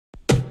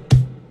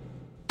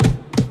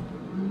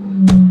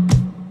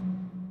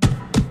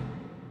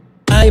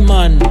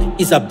man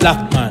is a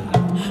black man.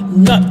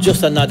 Not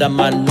just another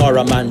man, nor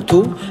a man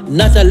too.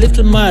 Not a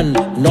little man,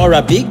 nor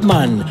a big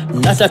man.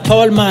 Not a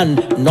tall man,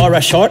 nor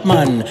a short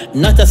man.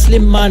 Not a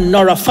slim man,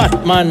 nor a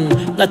fat man.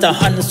 Not a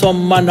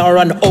handsome man, or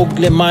an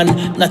ugly man.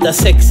 Not a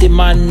sexy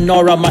man,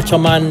 nor a macho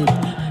man.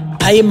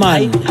 I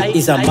man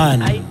is a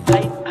man, a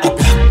black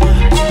man.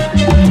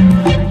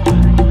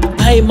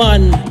 I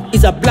man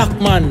is a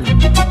black man.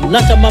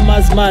 Not a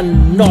mama's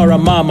man, nor a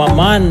mama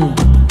man.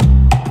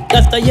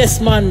 Not a yes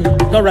man,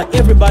 nor a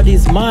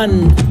everybody's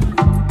man.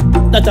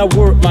 Not a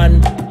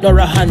workman, nor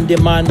a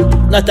handyman.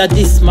 Not a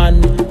this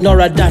man, nor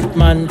a that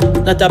man.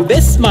 Not a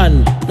best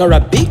man, nor a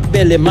big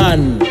belly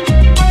man.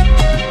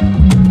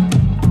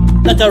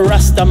 Not a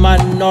rasta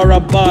man, nor a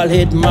bald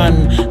head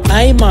man.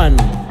 I man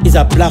is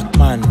a black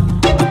man.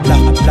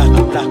 A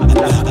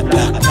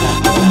black.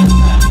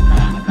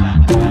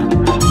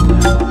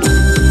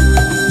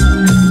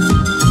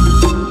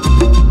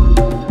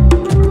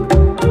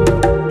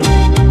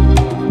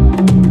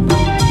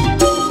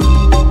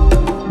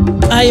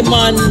 I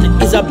man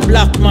is a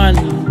black man,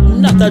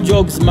 not a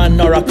drugs man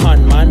nor a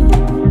con man,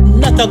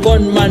 not a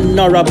gunman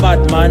nor a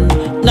bad man,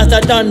 not a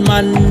done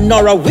man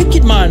nor a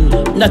wicked man,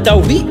 not a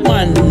weak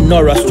man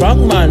nor a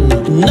strong man,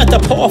 not a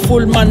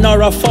powerful man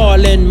nor a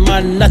fallen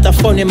man, not a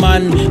funny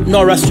man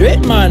nor a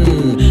straight man.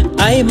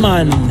 I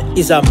man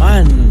is a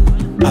man,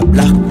 a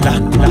black.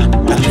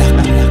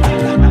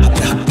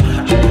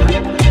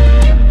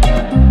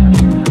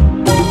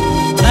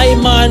 I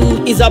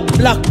man is a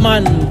black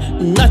man,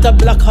 not a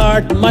black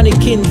heart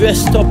mannequin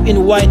dressed up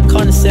in white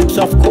concepts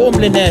of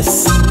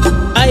comeliness.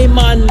 I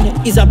man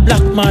is a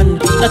black man,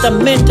 not a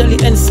mentally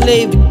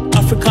enslaved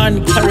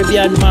African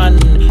Caribbean man,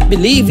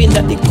 believing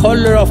that the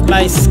color of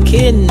my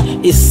skin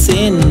is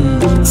sin.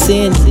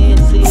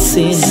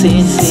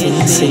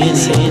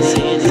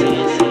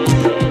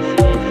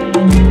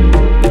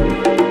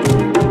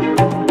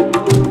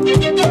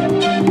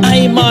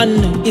 I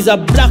man is a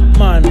black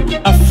man,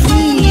 a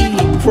free,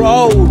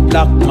 proud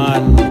black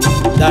man.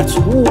 That's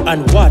who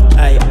and what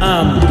I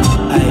am.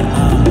 I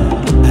am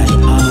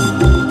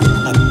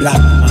a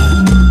black